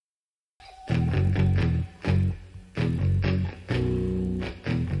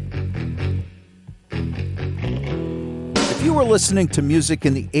If you were listening to music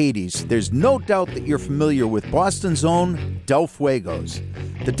in the 80s, there's no doubt that you're familiar with Boston's own Del Fuegos.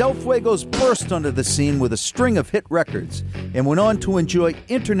 The Del Fuegos burst onto the scene with a string of hit records and went on to enjoy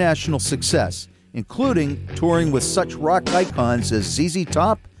international success, including touring with such rock icons as ZZ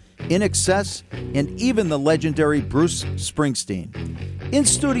Top, In Excess, and even the legendary Bruce Springsteen. In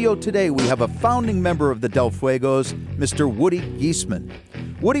studio today, we have a founding member of the Del Fuegos, Mr. Woody Geissman.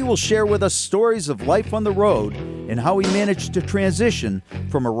 Woody will share with us stories of life on the road and how he managed to transition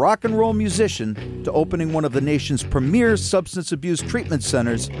from a rock and roll musician to opening one of the nation's premier substance abuse treatment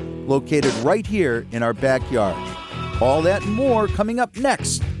centers located right here in our backyard. All that and more coming up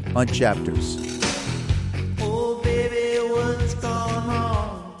next on Chapters. Oh, baby, what's gone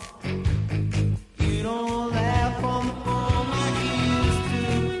wrong? You don't laugh on the phone like you used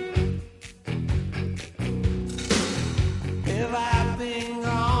to. Have I been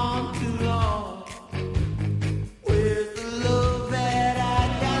gone too long? Where's the love that I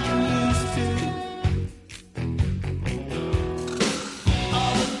got used to?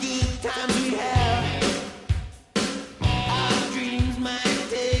 All the good times we have, our dreams might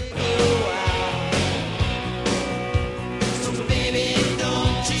take a while. So baby,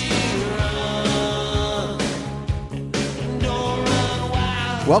 don't you run, don't run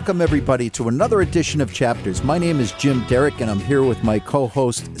wild. Welcome, everybody, to another edition of Chapters. My name is Jim Derick, and I'm here with my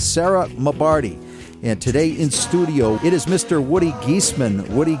co-host, Sarah Mabardi. And today in studio, it is Mr. Woody Geissman.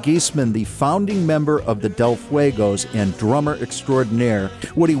 Woody Geissman, the founding member of the Del Fuegos and drummer extraordinaire.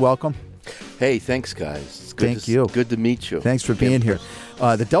 Woody, welcome. Hey, thanks, guys. It's good Thank you. Good to meet you. Thanks for being here.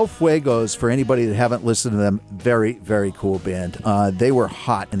 The Del Fuegos, for anybody that haven't listened to them, very, very cool band. They were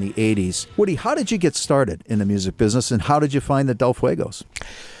hot in the 80s. Woody, how did you get started in the music business, and how did you find the Del Fuegos?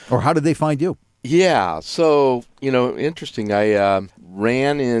 Or how did they find you? Yeah, so, interesting. I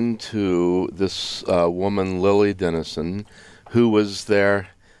ran into this woman, Lily Dennison, who was their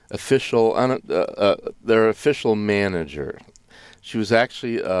official manager. She was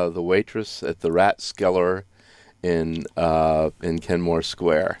actually the waitress at the Rathskeller in Kenmore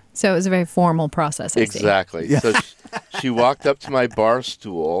Square. So it was a very formal process, I see. Exactly. Yeah. So she walked up to my bar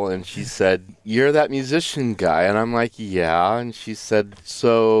stool and she said, "You're that musician guy?" And I'm like, "Yeah." And she said,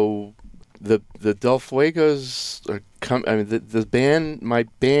 "So the Del Fuegos are the band, my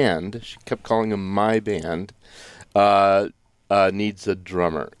band," she kept calling them my band, needs a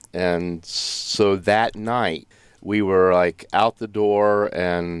drummer." And so that night we were like out the door,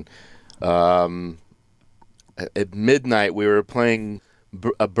 and at midnight we were playing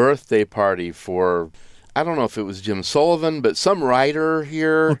a birthday party for, I don't know if it was Jim Sullivan, but some writer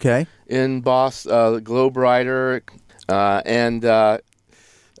here in Boston, Globe writer. The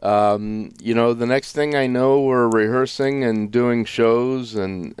next thing I know, we're rehearsing and doing shows,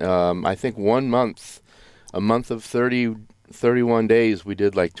 and I think a month of 31 days, we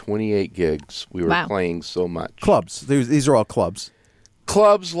did like 28 gigs. We were playing so much. Clubs. These are all clubs.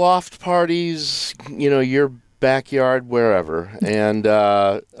 Clubs, loft parties, your backyard, wherever. And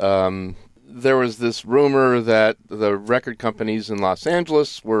there was this rumor that the record companies in Los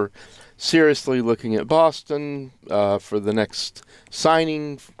Angeles were seriously looking at Boston for the next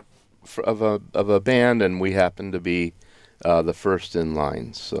signing of a band, and we happened to be the first in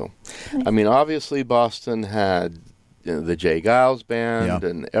line. So, obviously Boston had the Jay Giles Band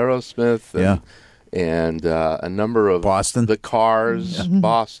and Aerosmith and a number of Boston, the Cars,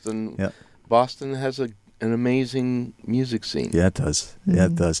 Boston. Yeah. Boston has an amazing music scene. Yeah, it does. Yeah,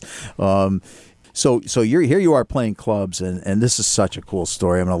 it does. So you're here. You are playing clubs, and this is such a cool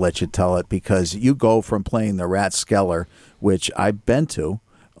story. I'm going to let you tell it, because you go from playing the Rathskeller, which I've been to,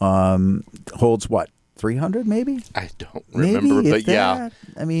 holds what, 300 maybe? I don't remember, but yeah.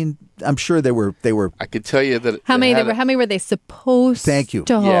 I'm sure they were. I could tell you that. How many were they supposed to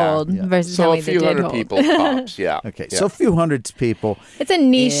hold versus so how many a few they did hundred hold? people tops, yeah. Okay, yeah. so a few hundred people. It's a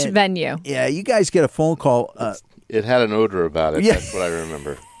niche venue. Yeah, you guys get a phone call. It had an odor about it. Yeah. That's what I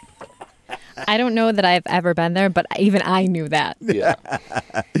remember. I don't know that I've ever been there, but even I knew that. Yeah.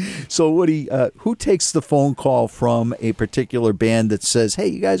 So, Woody, who takes the phone call from a particular band that says, "Hey,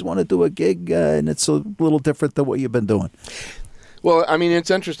 you guys want to do a gig, and it's a little different than what you've been doing"? Well, it's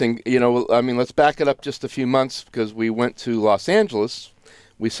interesting. Let's back it up just a few months, because we went to Los Angeles.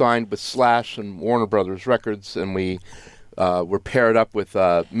 We signed with Slash and Warner Brothers Records, and we were paired up with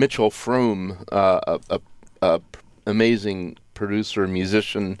Mitchell Froome, a amazing producer,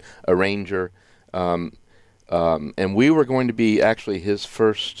 musician, arranger, and we were going to be actually his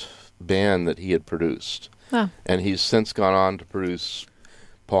first band that he had produced. Oh. And he's since gone on to produce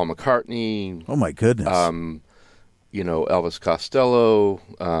Paul McCartney. Oh my goodness! Elvis Costello,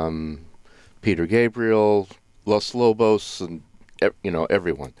 Peter Gabriel, Los Lobos, and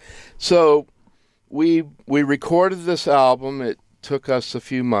everyone. So we recorded this album. It took us a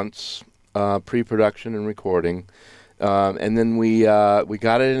few months, pre-production and recording, and then we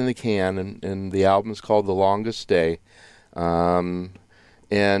got it in the can, and the album's called The Longest Day.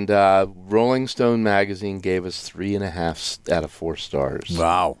 And Rolling Stone magazine gave us 3.5 out of 4 stars.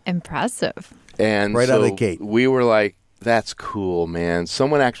 Wow. Impressive. And right so out of the gate. We were like, that's cool, man.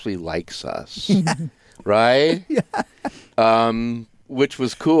 Someone actually likes us. Right? Yeah. Which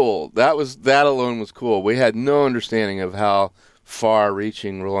was cool. That alone was cool. We had no understanding of how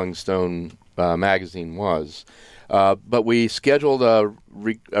far-reaching Rolling Stone magazine was. But we scheduled a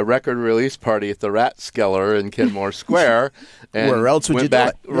record release party at the Rathskeller in Kenmore Square. And where else would you do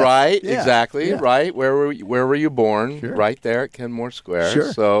it? Yeah. Right, Yeah. exactly, Yeah. right. Where were you born? Sure. Right there at Kenmore Square.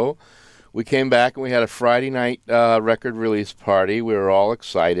 Sure. So we came back and we had a Friday night record release party. We were all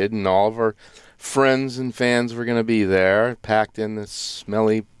excited, and all of our friends and fans were going to be there, packed in this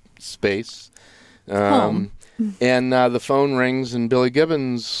smelly space. And the phone rings, and Billy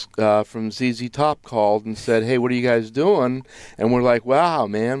Gibbons from ZZ Top called and said, "Hey, what are you guys doing?" And we're like, "Wow,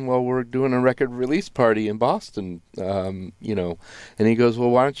 man! Well, we're doing a record release party in Boston, And he goes, "Well,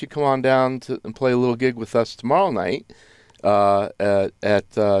 why don't you come on down and play a little gig with us tomorrow night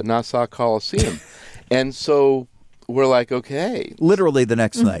at Nassau Coliseum?" And so we're like, "Okay." Literally the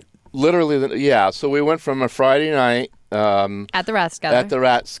next night. Literally, yeah. So we went from a Friday night. At the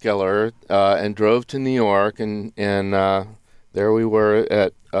Rathskeller, and drove to New York, and there we were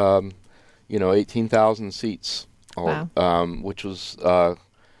at 18,000 seats, which was kind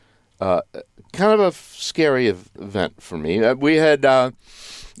of a scary event for me. We had,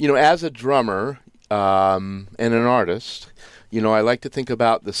 as a drummer and an artist, I like to think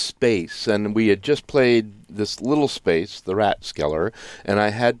about the space, and we had just played this little space, the Rathskeller, and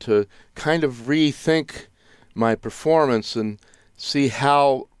I had to kind of rethink my performance and see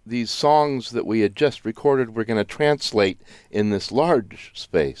how these songs that we had just recorded were going to translate in this large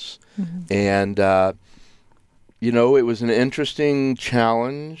space. Mm-hmm. And, it was an interesting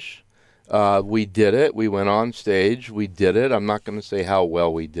challenge. We did it. We went on stage. We did it. I'm not going to say how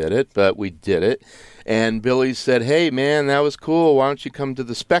well we did it, but we did it. And Billy said, "Hey, man, that was cool. Why don't you come to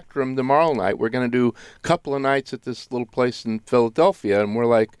the Spectrum tomorrow night? We're going to do a couple of nights at this little place in Philadelphia." And we're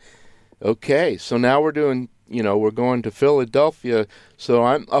like, okay. So now we're doing... we're going to Philadelphia, so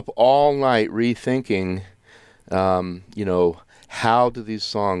I'm up all night rethinking, how do these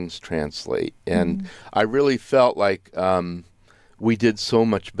songs translate? And I really felt like we did so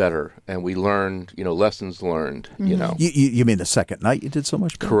much better, and we learned, lessons learned, You mean the second night you did so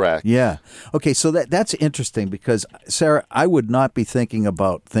much better? Correct. Yeah. Okay, so that's interesting because, Sarah, I would not be thinking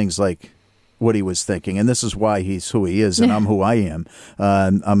about things like what he was thinking, and this is why he's who he is, and I'm who I am.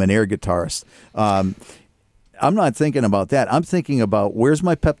 I'm an air guitarist. I'm not thinking about that. I'm thinking about where's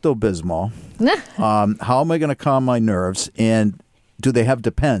my Pepto-Bismol? How am I going to calm my nerves? And do they have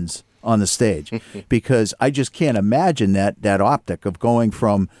Depends on the stage? Because I just can't imagine that optic of going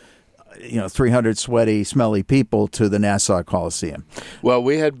from 300 sweaty, smelly people to the Nassau Coliseum. Well,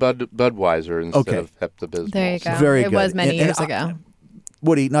 we had Budweiser instead of Pepto-Bismol. There you go. Very good. It was many years ago.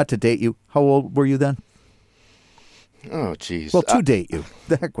 Woody, not to date you, how old were you then? Oh, geez. Well, to date you.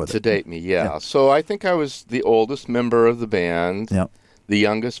 The heck with it. To date me, yeah. So I think I was the oldest member of the band. Yep. The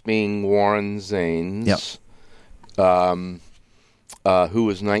youngest being Warren Zanes, who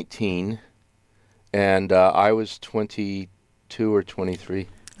was 19, and I was 22 or 23.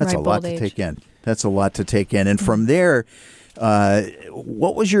 That's Right, a lot bold to age. take in. That's a lot to take in. And from there,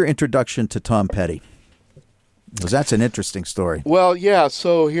 what was your introduction to Tom Petty? Because that's an interesting story. Well, yeah,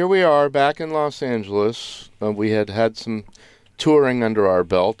 so here we are back in Los Angeles. We had some touring under our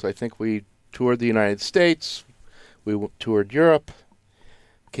belt. I think we toured the United States. We toured Europe,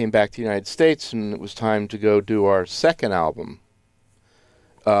 came back to the United States, and it was time to go do our second album.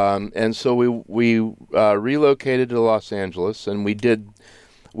 And so we relocated to Los Angeles, and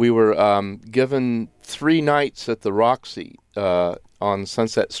we were given 3 nights at the Roxy on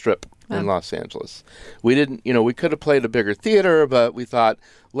Sunset Strip in Los Angeles. We didn't, we could have played a bigger theater, but we thought,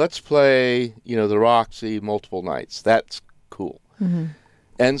 let's play, the Roxy multiple nights. That's cool. Mm-hmm.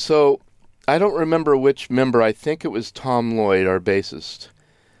 And so I don't remember which member. I think it was Tom Lloyd, our bassist,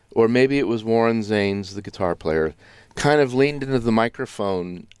 or maybe it was Warren Zanes, the guitar player, kind of leaned into the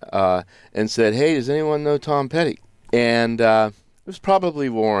microphone and said, "Hey, does anyone know Tom Petty?" And it was probably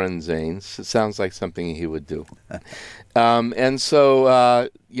Warren Zanes. It sounds like something he would do. And so,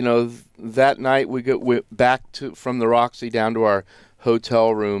 that night we back from the Roxy down to our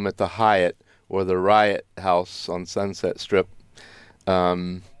hotel room at the Hyatt or the Riot House on Sunset Strip.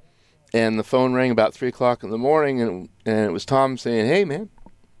 and the phone rang about 3 o'clock in the morning, and it was Tom saying, "Hey, man,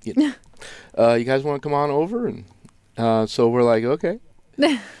 you guys want to come on over?" And so we're like, "Okay."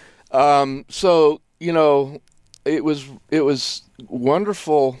 So it was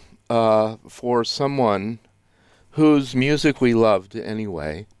wonderful for someone whose music we loved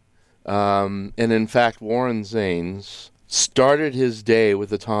anyway. And in fact, Warren Zanes started his day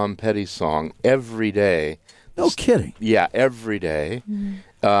with a Tom Petty song every day. No kidding. Yeah, every day.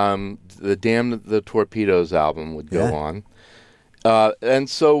 The Damn the Torpedoes album would go on. And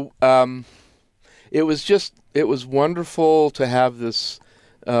so it was wonderful to have this,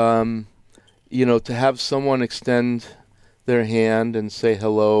 to have someone extend their hand and say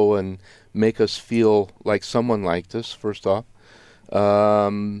hello and make us feel like someone liked us, first off.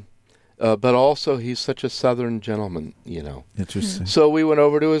 But also, he's such a Southern gentleman, Interesting. So we went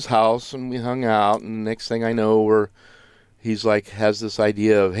over to his house and we hung out, and next thing I know, he's like, has this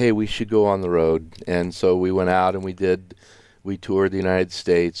idea of, hey, we should go on the road. And so we went out and we toured the United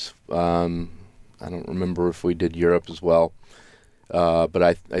States. I don't remember if we did Europe as well. But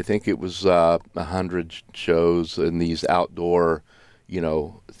I think it was 100 shows in these outdoor,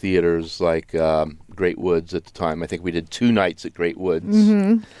 theaters like Great Woods at the time. I think we did 2 nights at Great Woods.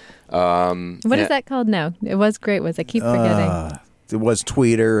 Mm-hmm. What is that called now? It was Great Woods. I keep forgetting. It was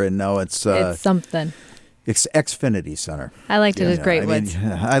Tweeter, and now it's something. It's Xfinity Center. I liked it as Great Woods.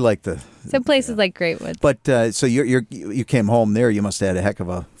 I like So places like Great Woods. But so you came home there. You must have had a heck of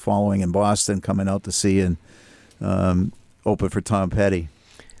a following in Boston, coming out to see and open for Tom Petty.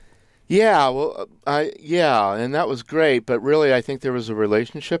 Yeah, well, and that was great. But really, I think there was a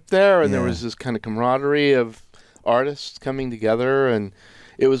relationship there, and there was this kind of camaraderie of artists coming together, and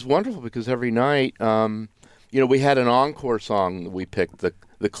it was wonderful because every night, we had an encore song that we picked,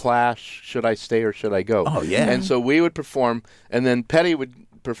 the Clash, "Should I Stay or Should I Go?" Oh, yeah. And so we would perform, and then Petty would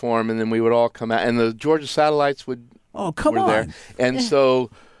perform, and then we would all come out, and the Georgia Satellites were there. And so,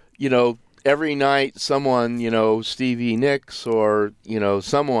 every night someone, Stevie Nicks or,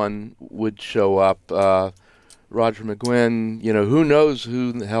 someone would show up, Roger McGuinn, who knows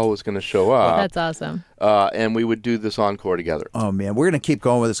who the hell was going to show up. That's awesome. And we would do this encore together. Oh, man. We're going to keep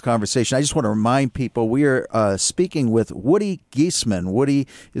going with this conversation. I just want to remind people we are speaking with Woody Geissman. Woody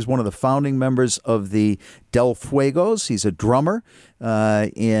is one of the founding members of the Del Fuegos. He's a drummer.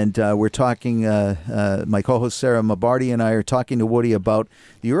 And we're talking, my co-host Sarah Mabardi and I are talking to Woody about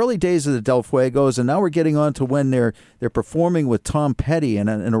the early days of the Del Fuegos, and now we're getting on to when they're performing with Tom Petty, and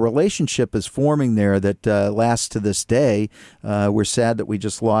a relationship is forming there that lasts to this day. We're sad that we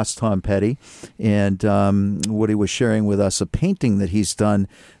just lost Tom Petty, and Woody was sharing with us a painting that he's done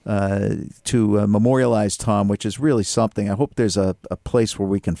to memorialize Tom, which is really something. I hope there's a place where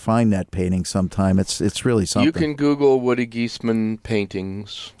we can find that painting sometime. It's really something. You can Google Woody Geissman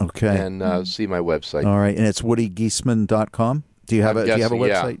paintings, and see my website. All right, and it's woodygeissman.com. Do you have a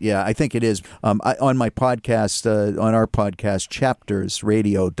website? Yeah, I think it is. On my podcast, on our podcast,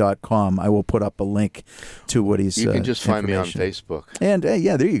 chaptersradio.com, I will put up a link to Woody's. You can just find me on Facebook. And there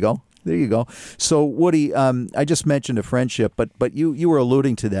you go. There you go. So, Woody, I just mentioned a friendship, but you were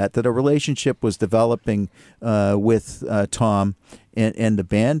alluding to that a relationship was developing with Tom and the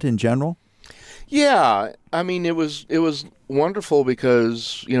band in general. Yeah, I mean, it was wonderful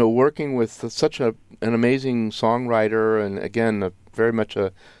because working with such an amazing songwriter, and again, very much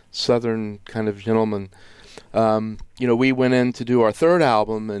a Southern kind of gentleman. We went in to do our third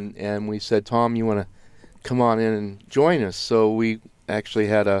album, and we said, Tom, you want to come on in and join us? So we actually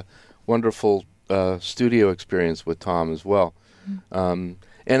had a wonderful studio experience with Tom as well.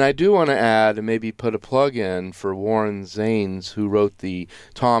 And I do want to add and maybe put a plug in for Warren Zanes, who wrote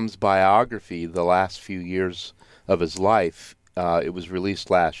Tom's biography, the last few years of his life. It was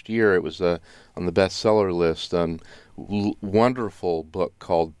released last year. It was on the bestseller list. Wonderful book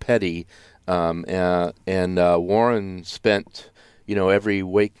called Petty. And Warren spent, every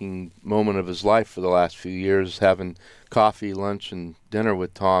waking moment of his life for the last few years having coffee, lunch, and dinner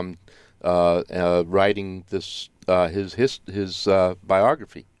with Tom, writing this his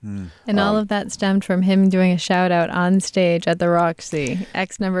biography. And all of that stemmed from him doing a shout out on stage at the Roxy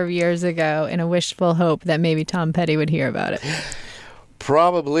X number of years ago in a wishful hope that maybe Tom Petty would hear about it.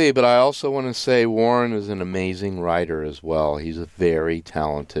 Probably, but I also want to say Warren is an amazing writer as well. He's very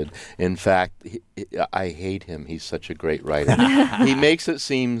talented. In fact, I hate him. He's such a great writer. He makes it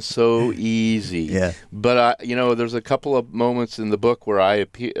seem so easy. Yeah. But there's a couple of moments in the book where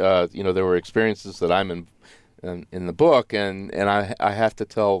there were experiences that I'm in the book, and I have to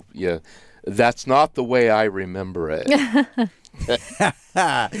tell you, that's not the way I remember it.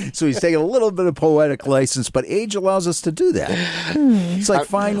 So he's taking a little bit of poetic license, but age allows us to do that. It's like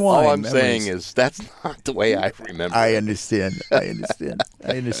fine wine. All I'm saying is that's not the way I remember. I understand.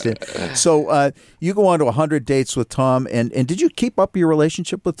 So you go on to 100 dates with Tom, and did you keep up your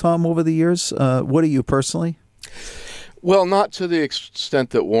relationship with Tom over the years? What are you personally? Well, not to the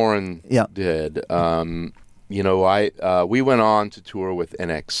extent that Warren did. We went on to tour with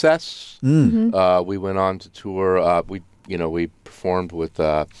NXS. We went on to tour. We performed with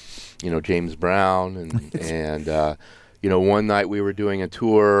James Brown, and one night we were doing a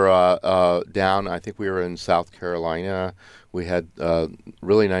tour down. I think we were in South Carolina. We had a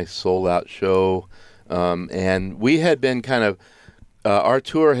really nice sold out show, and we had been kind of. Our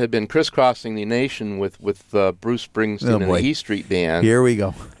tour had been crisscrossing the nation with Bruce Springsteen and the E Street Band. Here we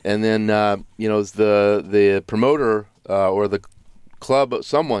go. And then, the promoter or the club,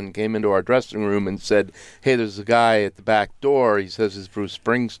 someone came into our dressing room and said, "Hey, there's a guy at the back door. He says it's Bruce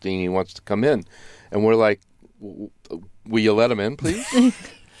Springsteen. He wants to come in." And we're like, "Will you let him in, please?"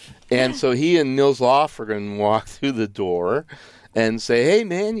 And so he and Nils Lofgren walk through the door and say, "Hey,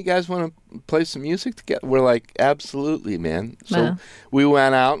 man, you guys want to play some music together?" We're like, "Absolutely, man." So we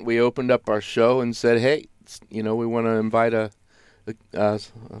went out and we opened up our show and said, "Hey, we want to invite a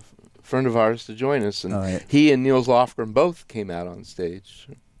friend of ours to join us." And he and Nils Lofgren both came out on stage.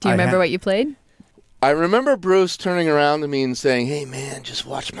 Do you remember what you played? I remember Bruce turning around to me and saying, "Hey, man, just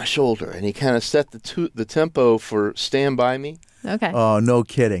watch my shoulder." And he kind of set the tempo for "Stand By Me." Okay. Oh, no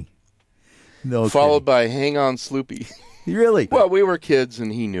kidding. Followed by "Hang On, Sloopy." Really? Well, we were kids,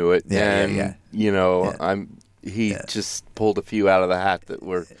 and he knew it. Yeah. He just pulled a few out of the hat that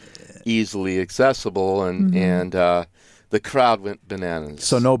were easily accessible, and the crowd went bananas.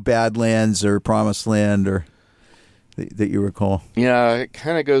 So no Badlands or Promised Land or that you recall? Yeah, it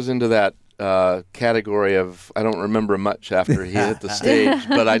kind of goes into that category of I don't remember much after he hit the stage,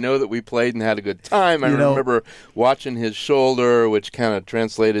 but I know that we played and had a good time. I remember watching his shoulder, which kind of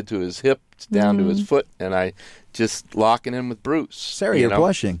translated to his hip down to his foot, and I just locking in with Bruce. Sarah, you're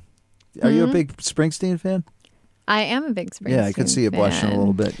blushing. Are you a big Springsteen fan? I am a big Springsteen fan. Yeah, I can see you blushing a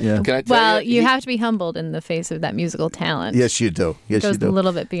little bit. Yeah. Can I tell you have to be humbled in the face of that musical talent. Yes, you do. Yes, it goes you do. a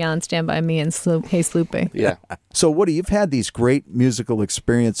little bit beyond Stand By Me and Hey Sloopy. Yeah. So, Woody, you've had these great musical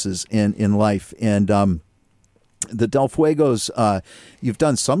experiences in life, and the Del Fuegos, you've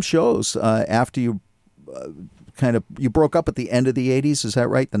done some shows after you you broke up at the end of the 80s, is that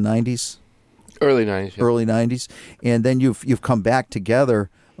right? The 90s? Early 90s. Yeah. Early 90s. And then you've come back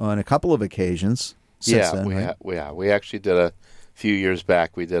together on a couple of occasions since then, right? We actually did a few years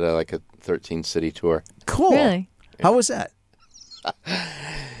back. We did a 13-city tour. Cool. Really? How was that?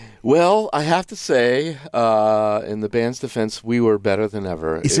 Well, I have to say, in the band's defense, we were better than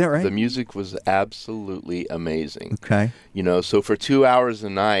ever. Is that right? The music was absolutely amazing. Okay. So for 2 hours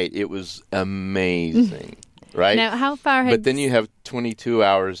a night, it was amazing. Right? Now, how far had... But then you have 22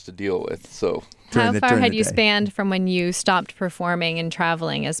 hours to deal with, so... How far had you spanned from when you stopped performing and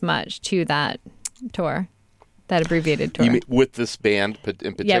traveling as much to that tour, that abbreviated tour? You mean with this band in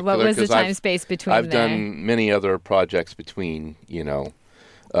particular? Yeah, what was the time space between I've done many other projects between, it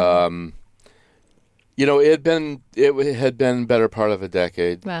had been better part of a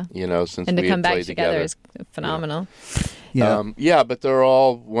decade, wow. Since and to we come had back played together is phenomenal. Yeah. But they're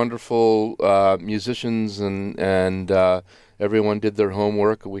all wonderful musicians, and everyone did their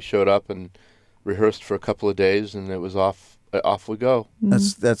homework. We showed up and rehearsed for a couple of days, and it was off we go.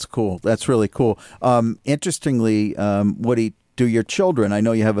 That's cool. That's really cool. Interestingly, Woody, do your children? I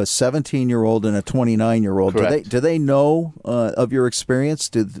know you have a 17-year-old and a 29-year-old. Correct. Do they know of your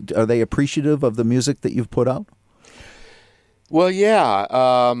experience? Are they appreciative of the music that you've put out? Well,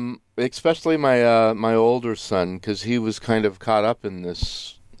 yeah. Especially my older son, because he was kind of caught up in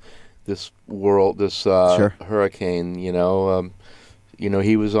this world, this hurricane. He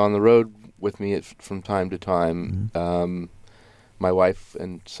was on the road with me from time to time. Mm-hmm. My wife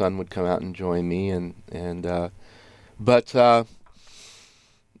and son would come out and join me,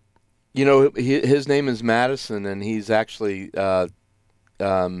 his name is Madison, and he's actually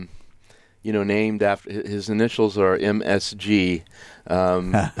named after his initials are MSG,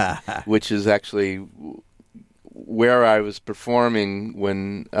 which is actually where I was performing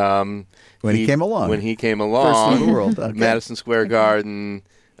when he came along. When he came along, first in the world, okay. Madison Square Garden,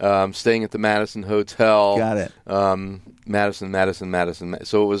 staying at the Madison Hotel. Got it. Madison.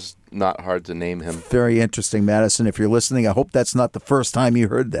 So it was not hard to name him. Very interesting, Madison. If you're listening, I hope that's not the first time you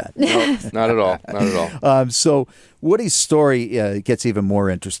heard that. No, not at all. Not at all. So Woody's story gets even more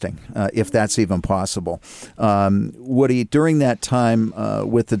interesting, if that's even possible. Woody, during that time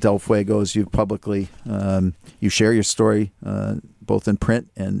with the Del Fuegos, you've publicly, you share your story both in print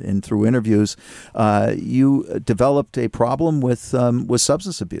and through interviews. You developed a problem with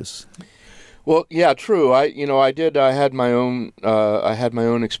substance abuse. Well, yeah, true. I had my own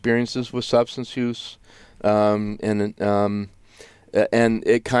experiences with substance use, and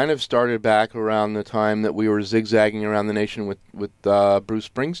it kind of started back around the time that we were zigzagging around the nation with Bruce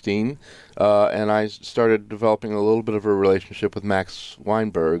Springsteen, and I started developing a little bit of a relationship with Max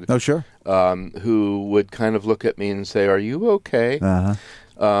Weinberg. Oh, sure. Who would kind of look at me and say, "Are you okay?" Uh-huh.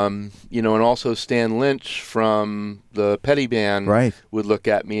 And also Stan Lynch from the Petty Band would look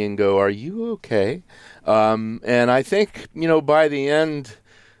at me and go, "Are you okay?" And I think, by the end,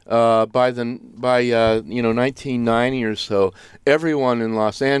 by 1990 or so, everyone in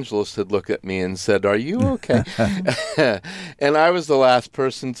Los Angeles had looked at me and said, "Are you okay?" And I was the last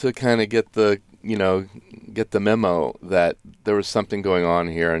person to kind of get the memo that there was something going on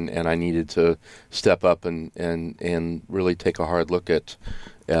here, and I needed to step up and really take a hard look at.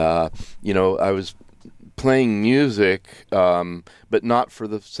 I was playing music, but not for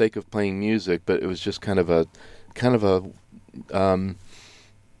the sake of playing music, but it was just kind of a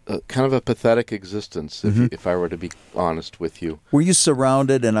pathetic existence, if I were to be honest with you. Were you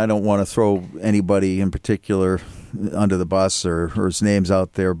surrounded, and I don't want to throw anybody in particular under the bus or his names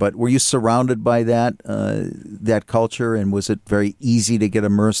out there, but were you surrounded by that culture, and was it very easy to get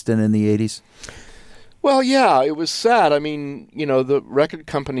immersed in the 80s? Well, yeah, it was sad. I mean, the record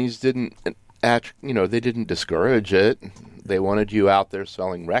companies didn't discourage it. They wanted you out there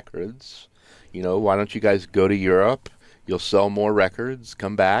selling records. Why don't you guys go to Europe? You'll sell more records.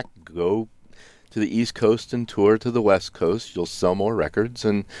 Come back, go to the East Coast and tour to the West Coast. You'll sell more records,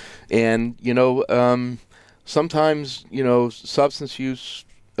 and sometimes substance use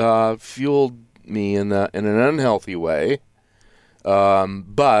fueled me in an unhealthy way.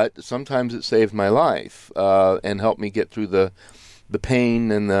 But sometimes it saved my life and helped me get through the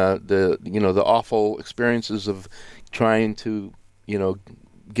pain and the awful experiences of trying to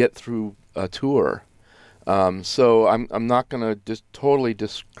get through a tour. So I'm not going to just totally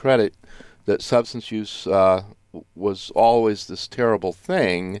discredit that substance use was always this terrible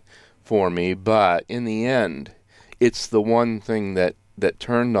thing for me, but in the end, it's the one thing that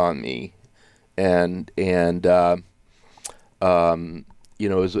turned on me, and as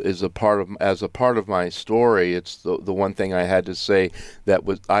a part of my story, it's the one thing I had to say that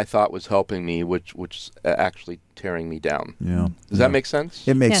I thought was helping me, which is actually tearing me down. Yeah. Does that make sense?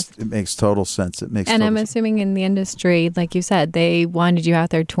 It makes total sense. And I'm assuming in the industry, like you said, they wanted you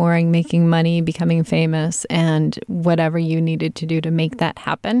out there touring, making money, becoming famous, and whatever you needed to do to make that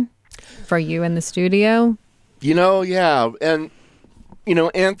happen for you in the studio. Yeah, and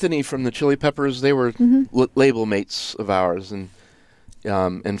Anthony from the Chili Peppers, they were label mates of ours, and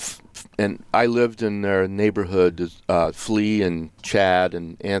I lived in their neighborhood. Flea and Chad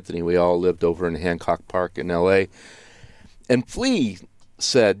and Anthony, we all lived over in Hancock Park in L.A. And Flea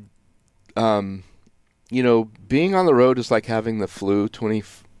said, being on the road is like having the flu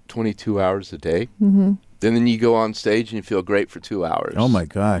 22 hours a day. Mm-hmm. And then you go on stage and you feel great for 2 hours. Oh my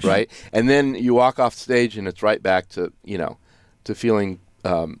gosh! Right, and then you walk off stage and it's right back to to feeling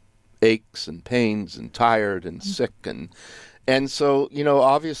aches and pains and tired and sick and so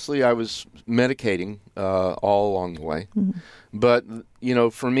obviously I was medicating all along the way, but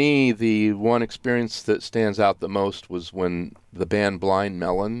for me the one experience that stands out the most was when the band Blind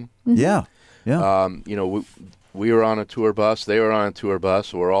Melon. Yeah. We were on a tour bus. They were on a tour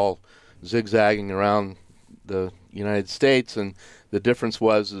bus. We're all zigzagging around the United States, and the difference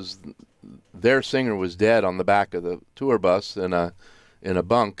was their singer was dead on the back of the tour bus in a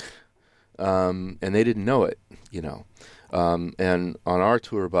bunk, and they didn't know it, and on our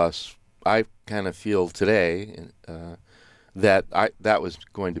tour bus, I kind of feel today that was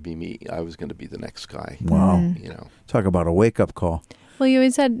going to be me. I was going to be the next guy. Wow. Talk about a wake-up call. Well, you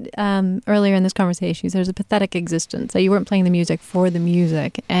had said earlier in this conversation, there's a pathetic existence. So you weren't playing the music for the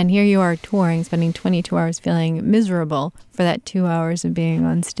music. And here you are touring, spending 22 hours feeling miserable for that 2 hours of being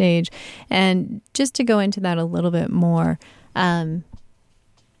on stage. And just to go into that a little bit more,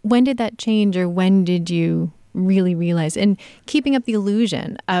 when did that change, or when did you really realize, and keeping up the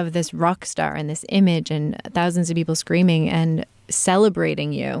illusion of this rock star and this image and thousands of people screaming and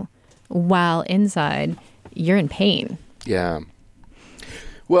celebrating you while inside you're in pain? Yeah.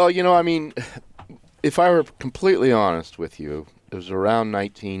 Well, if I were completely honest with you, it was around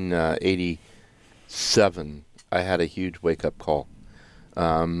 1987. I had a huge wake-up call.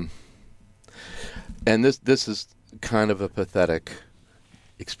 And this is kind of a pathetic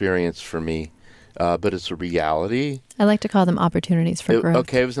experience for me, but it's a reality. I like to call them opportunities for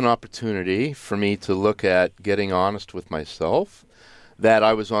growth. It was an opportunity for me to look at getting honest with myself, that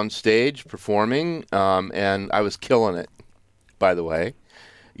I was on stage performing, and I was killing it, by the way.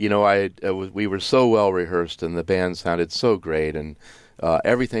 You know, we were so well rehearsed, and the band sounded so great, and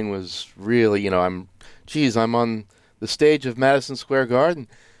everything was really, I'm on the stage of Madison Square Garden.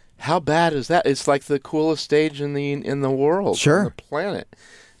 How bad is that? It's like the coolest stage in the world, sure, on the planet.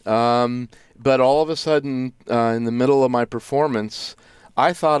 But all of a sudden, in the middle of my performance,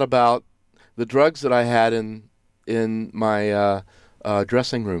 I thought about the drugs that I had in my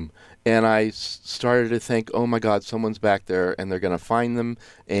dressing room. And I started to think, oh, my God, someone's back there, and they're going to find them.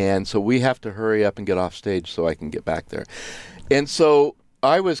 And so we have to hurry up and get off stage so I can get back there. And so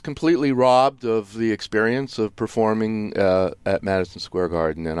I was completely robbed of the experience of performing at Madison Square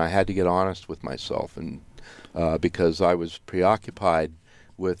Garden, and I had to get honest with myself, and because I was preoccupied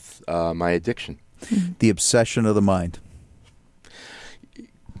with my addiction. The obsession of the mind.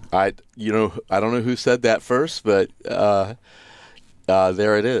 I don't know who said that first, but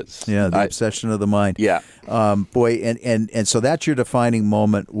there it is. Yeah, the obsession of the mind. Yeah. Boy, and so that's your defining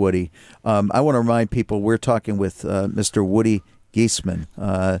moment, Woody. I want to remind people we're talking with Mr. Woody Geissman.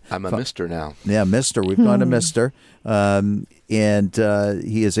 I'm a Mr. now. Yeah, Mr. We've gone to Mr. And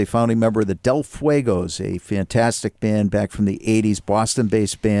he is a founding member of the Del Fuegos, a fantastic band back from the 80s,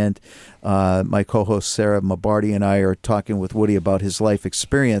 Boston-based band. My co-host Sarah Mabardi and I are talking with Woody about his life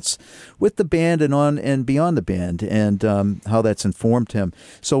experience with the band and on and beyond the band, and how that's informed him.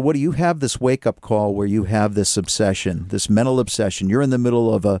 So, Woody, you have this wake-up call where you have this obsession, this mental obsession. You're in the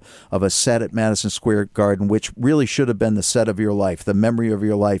middle of a set at Madison Square Garden, which really should have been the set of your life, the memory of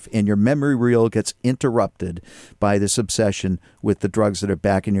your life, and your memory reel gets interrupted by this obsession with the drugs that are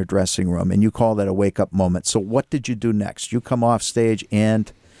back in your dressing room, and you call that a wake-up moment. So what did you do next? You come off stage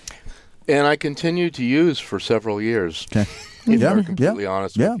and I continued to use for several years. Okay. If I'm completely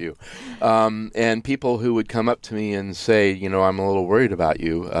honest with you. And people who would come up to me and say, I'm a little worried about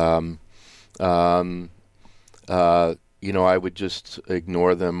you, I would just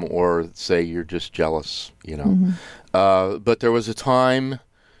ignore them or say, you're just jealous, But there was a time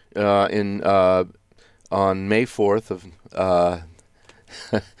on May 4th of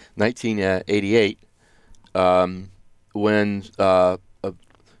 1988 when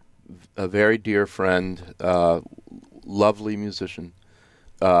a very dear friend, lovely musician,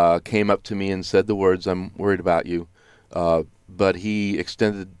 came up to me and said the words, I'm worried about you. But he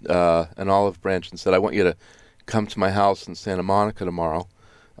extended an olive branch and said, I want you to come to my house in Santa Monica tomorrow,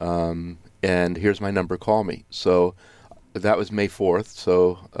 and here's my number, call me. So that was May 4th,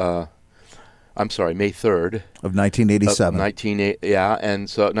 so I'm sorry, May 3rd. Of 1987. And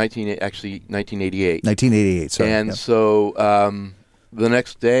so 1988. 1988, sorry. And so the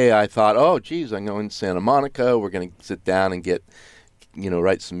next day I thought, oh, geez, I'm going to Santa Monica. We're going to sit down and get,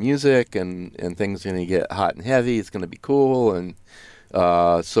 write some music, and things are going to get hot and heavy. It's going to be cool. And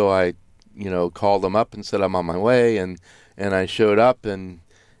so I, called him up and said I'm on my way. And I showed up, and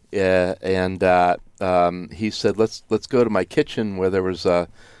he said, let's go to my kitchen where there was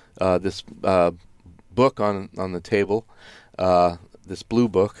this book on the table, this blue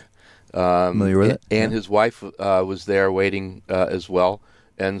book. Familiar with it? And his wife was there waiting as well,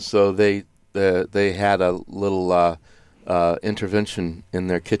 and so they had a little intervention in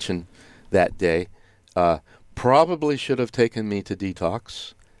their kitchen that day. Probably should have taken me to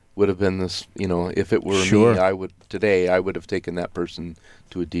detox. Would have been this, if it were Sure. me, I would have taken that person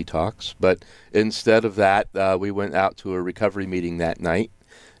to a detox. But instead of that, we went out to a recovery meeting that night,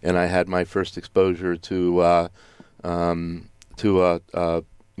 and I had my first exposure to the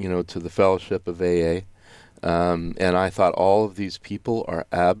fellowship of AA. And I thought, all of these people are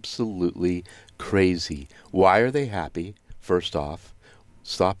absolutely crazy. Why are they happy? First off,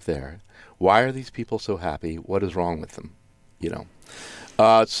 stop there. Why are these people so happy? What is wrong with them?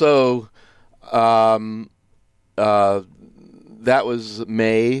 So that was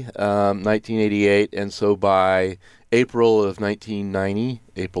May 1988, and so by April of 1990,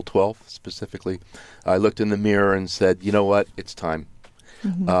 April 12th specifically, I looked in the mirror and said, you know what, it's time.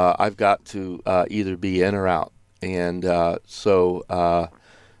 Mm-hmm. I've got to either be in or out. And so I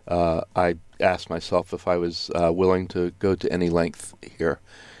asked myself if I was willing to go to any length here,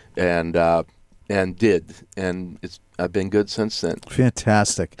 and did. And I've been good since then.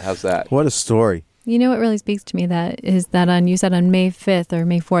 Fantastic. How's that? What a story. You know what really speaks to me that is that you said on May 5th or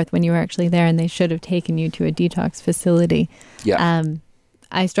May 4th when you were actually there and they should have taken you to a detox facility. Yeah.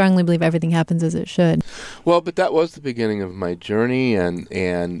 I strongly believe everything happens as it should. Well, but that was the beginning of my journey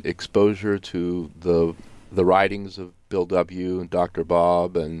and exposure to the writings of Bill W. and Dr.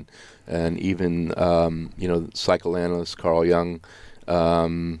 Bob and even psychoanalyst Carl Jung.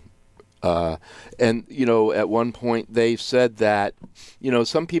 And at one point they said that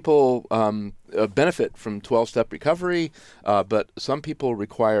some people benefit from 12-step recovery, but some people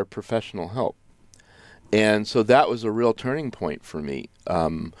require professional help. And so that was a real turning point for me.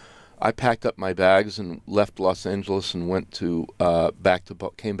 I packed up my bags and left Los Angeles and went to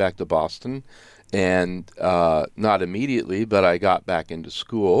came back to Boston, and not immediately, but I got back into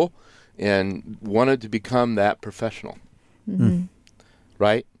school and wanted to become that professional. Mm-hmm.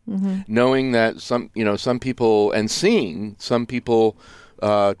 Right? Mm-hmm. Knowing that some people and seeing some people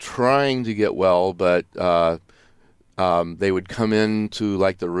trying to get well, but they would come into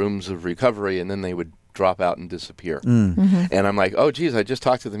like the rooms of recovery and then they would drop out and disappear. Mm-hmm. And I'm like, oh, geez, I just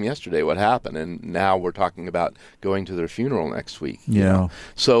talked to them yesterday. What happened? And now we're talking about going to their funeral next week. Yeah.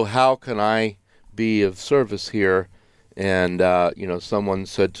 So how can I be of service here? And, someone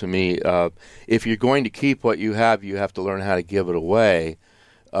said to me, if you're going to keep what you have to learn how to give it away.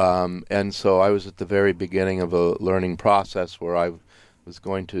 And so I was at the very beginning of a learning process where I was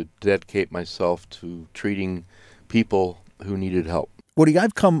going to dedicate myself to treating people who needed help. Woody,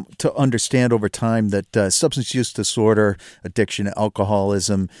 I've come to understand over time that substance use disorder, addiction,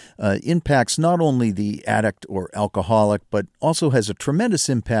 alcoholism impacts not only the addict or alcoholic, but also has a tremendous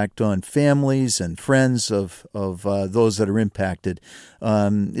impact on families and friends of those that are impacted.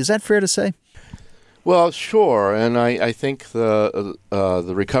 Is that fair to say? Well, sure, and I think the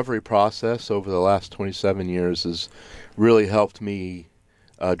recovery process over the last 27 years has really helped me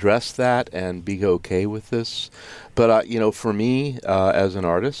address that and be okay with this. But, for me, as an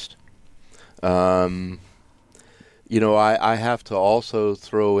artist, I have to also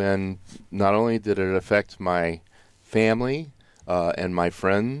throw in, not only did it affect my family and my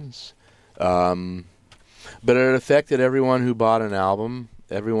friends, but it affected everyone who bought an album,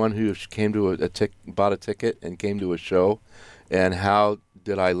 everyone who came to bought a ticket and came to a show. And how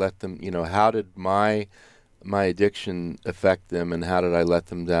did I let them, how did my addiction affect them, and how did I let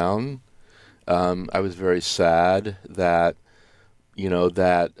them down? I was very sad that,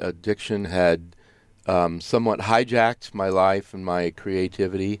 that addiction had somewhat hijacked my life and my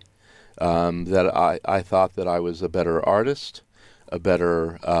creativity, that I thought that I was a better artist, I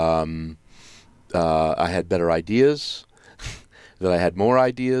had better ideas, that I had more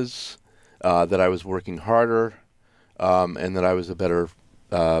ideas, that I was working harder, and that I was a better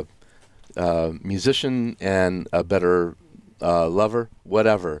musician and a better lover,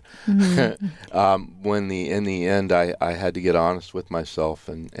 whatever. Mm-hmm. In the end, I had to get honest with myself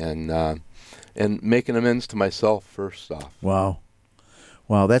and make an amends to myself first off. Wow,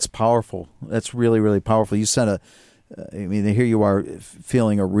 that's powerful. That's really, really powerful. You sent here you are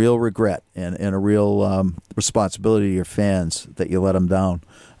feeling a real regret and a real responsibility to your fans that you let them down.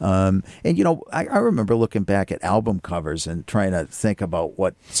 I remember looking back at album covers and trying to think about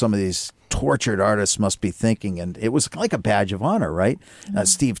what some of these tortured artists must be thinking, and it was like a badge of honor, right? Mm-hmm.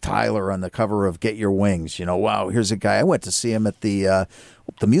 Steve Tyler on the cover of Get Your Wings. Wow, here's a guy. I went to see him at the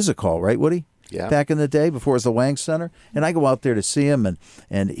music hall, right, Woody? Yeah. Back in the day, before it was the Wang Center. And I go out there to see him,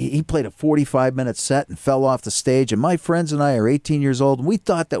 and he played a 45-minute set and fell off the stage. And my friends and I are 18 years old, and we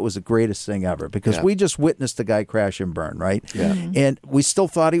thought that was the greatest thing ever because we just witnessed the guy crash and burn, right? Yeah. Mm-hmm. And we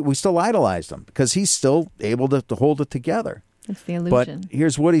still idolized him because he's still able to hold it together. It's the illusion. But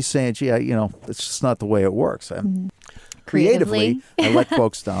here's Woody saying, gee, it's just not the way it works. Mm-hmm. Creatively, I let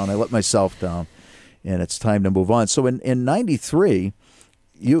folks down. I let myself down. And it's time to move on. So in 93,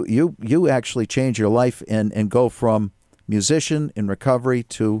 you actually change your life and go from musician in recovery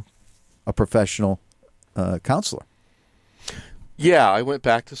to a professional counselor. Yeah, I went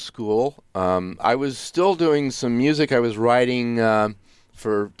back to school. I was still doing some music. I was writing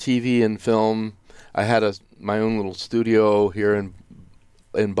for TV and film. I had my own little studio here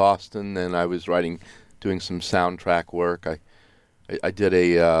in Boston, and I was doing some soundtrack work. I did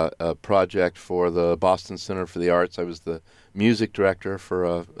a project for the Boston Center for the Arts. I was the music director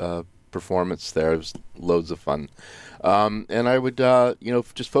for a performance there. It was loads of fun. And I would,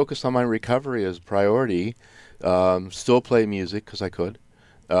 just focus on my recovery as a priority, still play music because I could,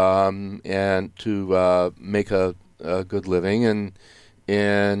 and to make a good living.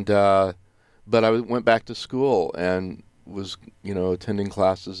 But I went back to school and was, attending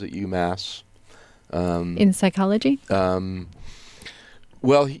classes at UMass. In psychology?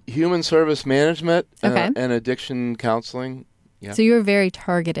 Well, human service management Okay. and addiction counseling. Yeah. So you were very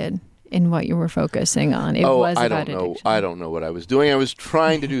targeted in what you were focusing on. It was I about don't know. addiction. I don't know what I was doing. I was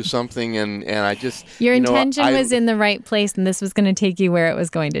trying to do something, and I just Your you know, intention I- was in the right place, and this was going to take you where it was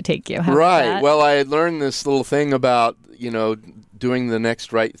going to take you. How about right. that? Well, I had learned this little thing about doing the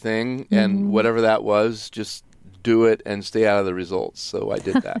next right thing, and whatever that was, just do it and stay out of the results. So I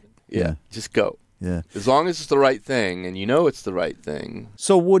did that. Yeah. Just go. Yeah. As long as it's the right thing, and you know it's the right thing.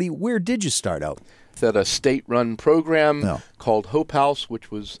 So, Woody, where did you start out? At a state-run program Yeah. called Hope House,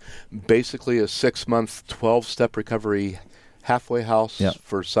 which was basically a 6-month, 12-step recovery halfway house Yeah.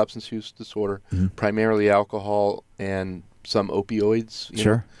 for substance use disorder, primarily alcohol and some opioids. you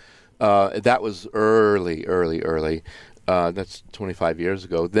Sure. know. That was early. That's 25 years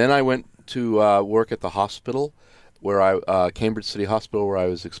ago. Then I went to work at the hospital, Cambridge City Hospital, where I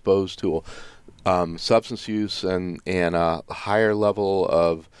was exposed to substance use and a higher level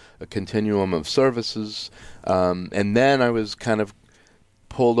of a continuum of services. And then I was kind of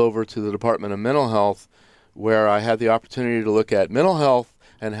pulled over to the Department of Mental Health, where I had the opportunity to look at mental health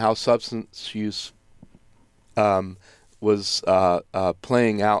and how substance use was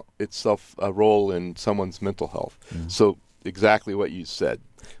playing out itself a role in someone's mental health. So exactly what you said.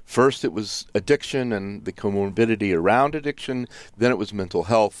 First, it was addiction and the comorbidity around addiction. Then it was mental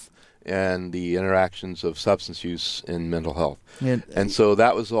health and the interactions of substance use in mental health. And so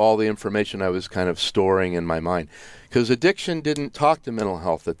that was all the information I was kind of storing in my mind. Because addiction didn't talk to mental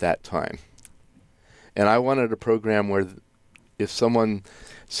health at that time. And I wanted a program where if someone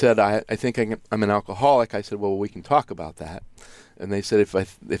said, I think I'm an alcoholic, I said, well, we can talk about that. And they said, if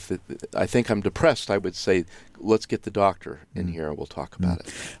I think I'm depressed, I would say, let's get the doctor in here and we'll talk about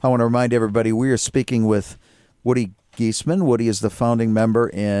it. I want to remind everybody we are speaking with Woody Geissman. Woody is the founding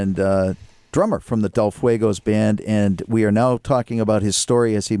member and drummer from the Del Fuegos band, and we are now talking about his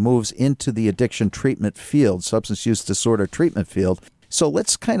story as he moves into the addiction treatment field, substance use disorder treatment field. So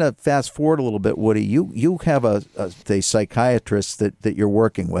let's kind of fast forward a little bit, Woody. You have a psychiatrist that you're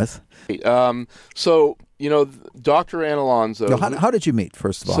working with. So, Dr. Ann Alonso. Now, how did you meet,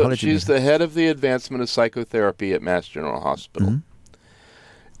 first of all? So How did you she's meet? the head of the advancement of psychotherapy at Mass General Hospital.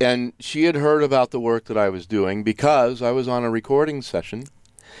 And she had heard about the work that I was doing because I was on a recording session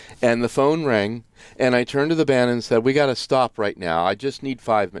and the phone rang and I turned to the band and said, we got to stop right now. I just need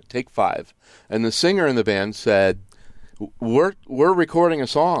 5 minutes. Take 5. And the singer in the band said, we're recording a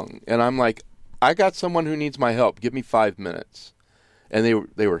song. And I'm like, I got someone who needs my help. Give me 5 minutes. And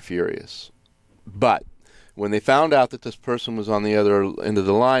they were furious. But when they found out that this person was on the other end of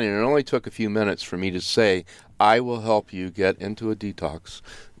the line, and it only took a few minutes for me to say, I will help you get into a detox.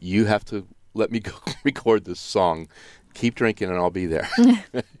 You have to let me go record this song. Keep drinking and I'll be there.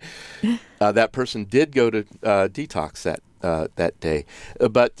 That person did go to detox that day.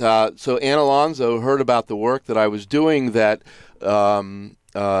 But so Ann Alonso heard about the work that I was doing and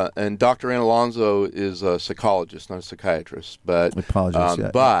Dr. Ann Alonso is a psychologist, not a psychiatrist, but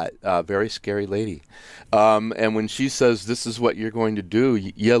but a very scary lady. And when she says this is what you're going to do,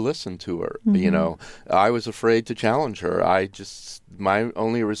 you listen to her. I was afraid to challenge her. My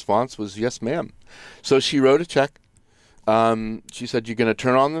only response was yes, ma'am. So she wrote a check. She said, you're going to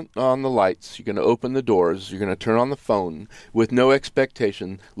turn on the lights, you're going to open the doors, you're going to turn on the phone with no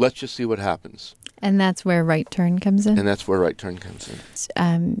expectation. Let's just see what happens. And that's where Right Turn comes in? And that's where Right Turn comes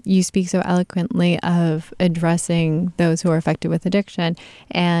in. You speak so eloquently of addressing those who are affected with addiction.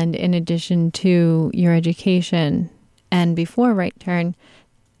 And in addition to your education and before Right Turn,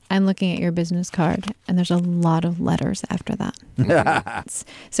 I'm looking at your business card, and there's a lot of letters after that.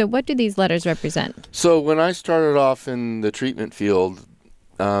 So what do these letters represent? So when I started off in the treatment field,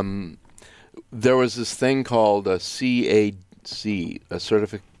 there was this thing called a CAC, a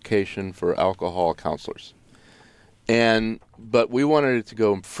Certification for Alcohol Counselors. But we wanted it to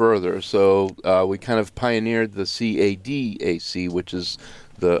go further, so we kind of pioneered the CADAC, which is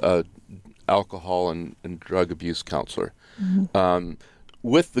the Alcohol and Drug Abuse Counselor.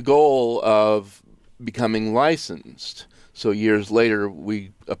 With the goal of becoming licensed. So years later,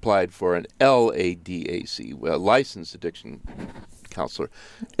 we applied for an LADAC, a licensed addiction counselor,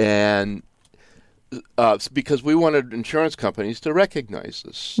 and because we wanted insurance companies to recognize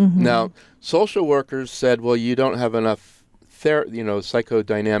this. Now, social workers said, "Well, you don't have enough,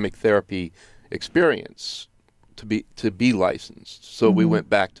 psychodynamic therapy experience to be licensed." So we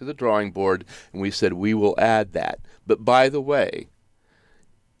went back to the drawing board and we said, "We will add that." But by the way,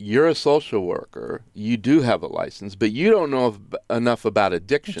 you're a social worker, you do have a license, but you don't know enough about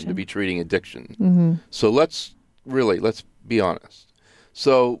addiction to be treating addiction. So let's be honest.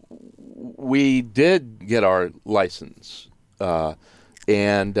 So we did get our license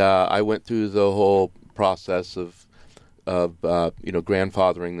And I went through the whole process of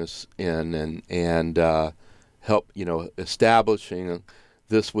grandfathering this in and help establishing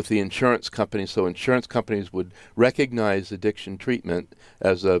this with the insurance company, so insurance companies would recognize addiction treatment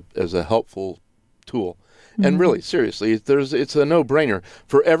as a helpful tool. And really, seriously, it's a no-brainer.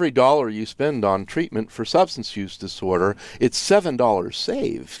 For every dollar you spend on treatment for substance use disorder, it's $7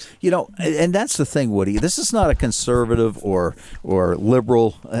 saved. And that's the thing, Woody. This is not a conservative or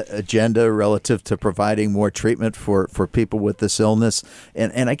liberal agenda relative to providing more treatment for people with this illness.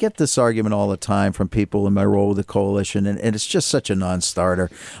 And I get this argument all the time from people in my role with the coalition, and it's just such a non-starter.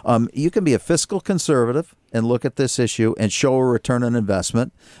 You can be a fiscal conservative and look at this issue and show a return on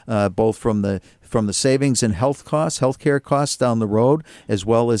investment, both from the savings in healthcare costs down the road, as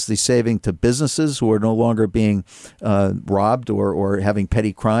well as the saving to businesses who are no longer being robbed or having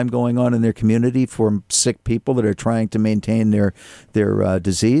petty crime going on in their community for sick people that are trying to maintain their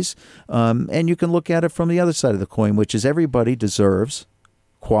disease. And you can look at it from the other side of the coin, which is everybody deserves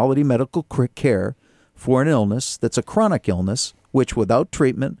quality medical care for an illness that's a chronic illness, which without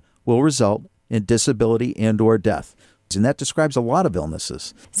treatment will result in disability and or death. And that describes a lot of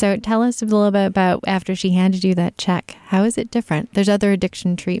illnesses. So tell us a little bit about after she handed you that check. How is it different? There's other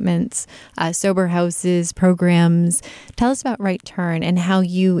addiction treatments, sober houses, programs. Tell us about Right Turn and how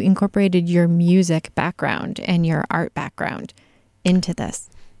you incorporated your music background and your art background into this.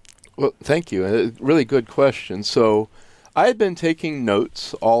 Well, thank you. A really good question. So I had been taking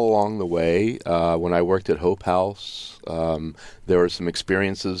notes all along the way. When I worked at Hope House, there were some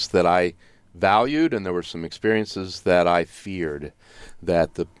experiences that I valued, and there were some experiences that I feared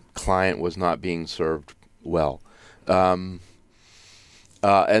that the client was not being served well. And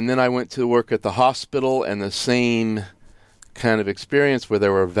then I went to work at the hospital, and the same kind of experience where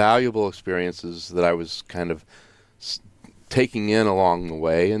there were valuable experiences that I was kind of taking in along the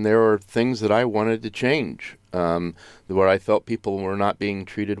way, and there were things that I wanted to change, where I felt people were not being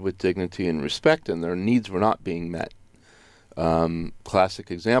treated with dignity and respect, and their needs were not being met.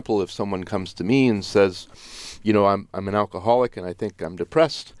 Classic example, if someone comes to me and says, I'm an alcoholic and I think I'm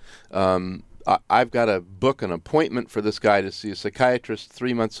depressed, I've got to book an appointment for this guy to see a psychiatrist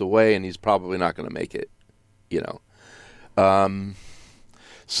 3 months away, and he's probably not going to make it,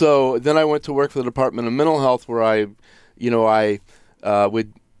 So then I went to work for the Department of Mental Health, where I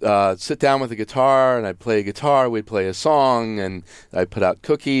would sit down with a guitar, and I'd play a guitar, we'd play a song, and I'd put out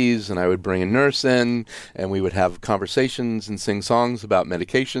cookies, and I would bring a nurse in, and we would have conversations and sing songs about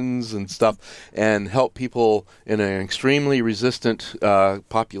medications and stuff, and help people in an extremely resistant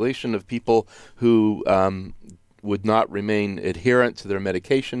population of people who would not remain adherent to their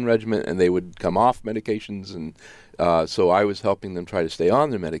medication regimen, and they would come off medications, and so I was helping them try to stay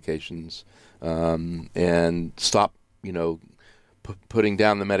on their medications and stop, putting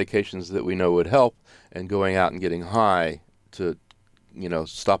down the medications that we know would help, and going out and getting high to,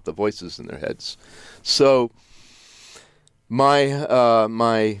 stop the voices in their heads. So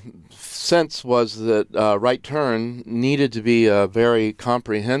my sense was that Right Turn needed to be a very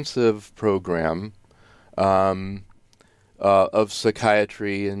comprehensive program of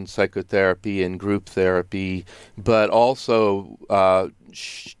psychiatry and psychotherapy and group therapy, but also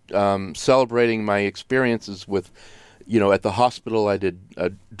celebrating my experiences with, at the hospital I did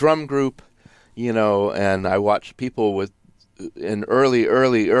a drum group, and I watched people in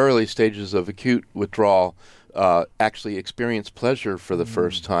early stages of acute withdrawal actually experience pleasure for the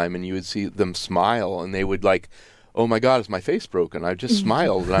first time, and you would see them smile, and they would like, oh my God, is my face broken? I just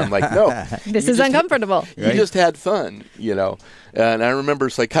smiled. And I'm like, no. This is uncomfortable. You just had fun, And I remember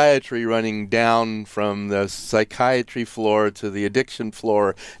psychiatry running down from the psychiatry floor to the addiction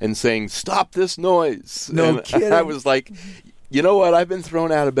floor and saying, stop this noise. No kidding. I was like, you know what? I've been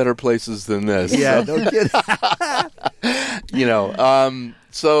thrown out of better places than this. Yeah, no kidding.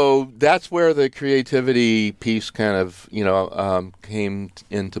 So that's where the creativity piece kind of, came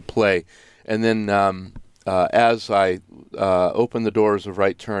into play. And then as I opened the doors of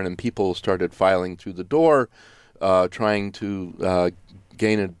Right Turn and people started filing through the door, trying to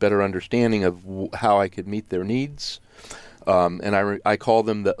gain a better understanding of how I could meet their needs. And I call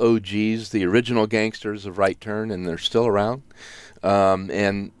them the OGs, the original gangsters of Right Turn, and they're still around.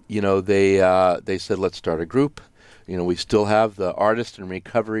 And they said, let's start a group. We still have the Artist and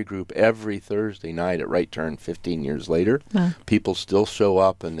Recovery group every Thursday night at Right Turn 15 years later. Wow. People still show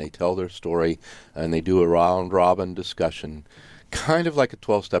up and they tell their story, and they do a round-robin discussion, kind of like a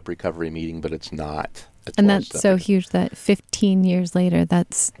 12-step recovery meeting, but it's not. And that's so huge that 15 years later,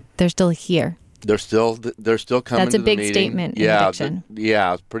 they're still here. They're still coming. That's a to big the meeting. statement in Yeah, addiction.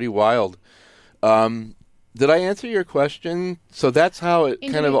 it's pretty wild. Did I answer your question? So that's how it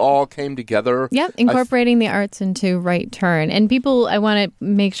kind of all came together. Yep, incorporating the arts into Right Turn. And people, I want to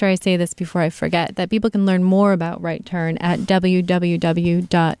make sure I say this before I forget, that people can learn more about Right Turn at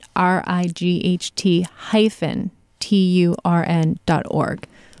www.right-turn.org.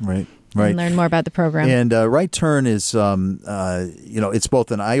 Right. And learn more about the program. And Right Turn is, it's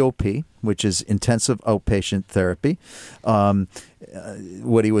both an IOP, which is intensive outpatient therapy.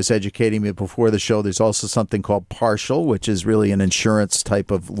 Woody was educating me before the show. There's also something called partial, which is really an insurance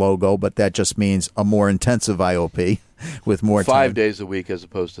type of logo, but that just means a more intensive IOP with more 5 days a week as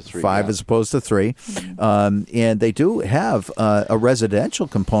opposed to 3. 5 as opposed to 3. And they do have a residential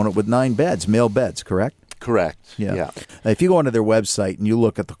component with 9 beds, male beds, correct? Correct. Yeah. If you go onto their website and you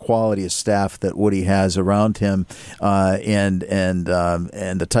look at the quality of staff that Woody has around him, and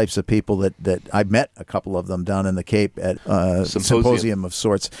the types of people that I met a couple of them down in the Cape at symposium of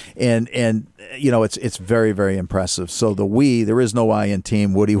sorts, and it's very, very impressive. So there is no I in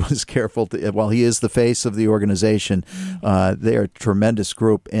team. Woody was careful while he is the face of the organization. They are a tremendous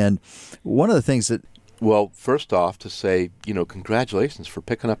group, and one of the things that. Well, first off, to say, congratulations for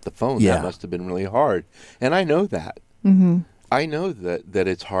picking up the phone. Yeah. That must have been really hard. And I know that. Mm-hmm. I know that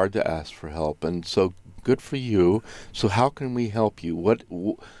it's hard to ask for help. And so good for you. So how can we help you?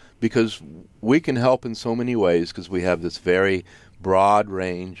 Because we can help in so many ways because we have this very broad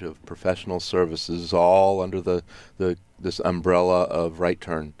range of professional services all under this umbrella of Right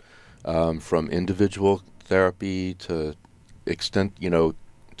Turn, from individual therapy to extent,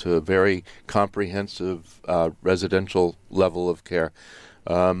 to a very comprehensive residential level of care.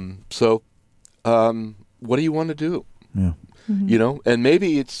 So what do you want to do? Yeah. Mm-hmm. And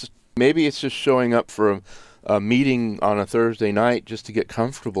maybe it's just showing up for a meeting on a Thursday night just to get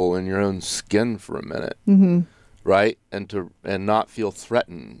comfortable in your own skin for a minute, right? And not feel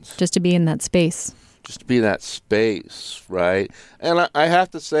threatened. Just to be in that space. Just to be in that space, right? And I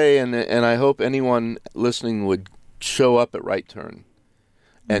have to say, and I hope anyone listening would show up at Right Turn.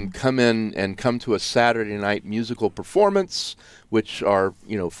 And come to a Saturday night musical performance, which are,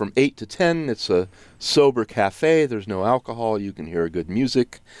 from 8 to 10. It's a sober cafe. There's no alcohol. You can hear good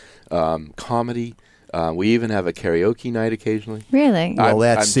music, comedy. We even have a karaoke night occasionally. Really? Well,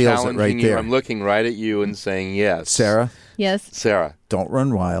 that I'm seals it right there. I'm looking right at you and saying yes. Sarah? Yes. Sarah. Don't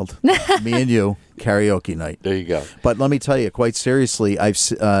run wild. Me and you, karaoke night. There you go. But let me tell you, quite seriously,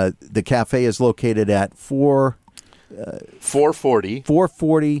 the cafe is located at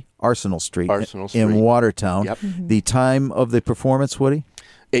 440 Arsenal Street in Watertown. Yep. Mm-hmm. The time of the performance, Woody?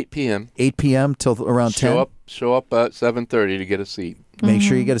 8 p.m. 8 p.m. till around 10? Show up at 7:30 to get a seat. Make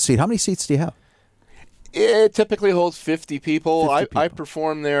sure you get a seat. How many seats do you have? It typically holds 50 people. 50 people. I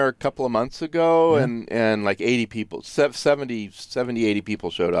performed there a couple of months ago, and like 80 people, 70, 80 people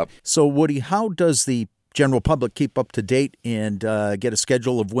showed up. So, Woody, how does the general public keep up to date and get a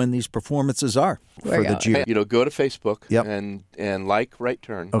schedule of when these performances are for the G? Go to Facebook Yep. and like Right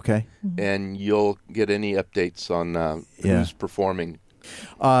Turn. Okay. And you'll get any updates on who's performing.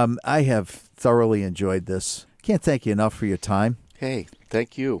 I have thoroughly enjoyed this. Can't thank you enough for your time. Hey,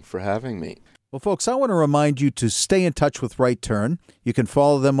 thank you for having me. Well, folks, I want to remind you to stay in touch with Right Turn. You can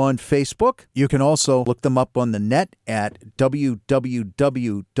follow them on Facebook. You can also look them up on the net at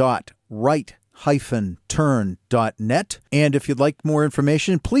www.right-turn.net. And if you'd like more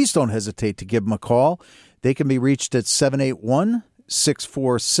information, please don't hesitate to give them a call. They can be reached at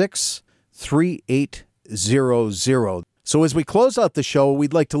 781-646-3800. So as we close out the show,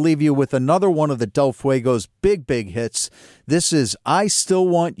 we'd like to leave you with another one of the Del Fuegos' big hits. This is I Still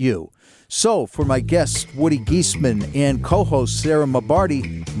Want You. So, for my guests, Woody Geissman, and co-host Sarah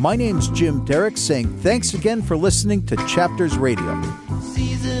Mabarty, my name's Jim Derick, saying thanks again for listening to Chapters Radio.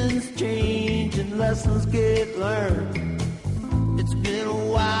 Seasons change and lessons get learned. It's been a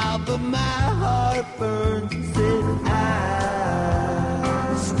while, but my heart burns.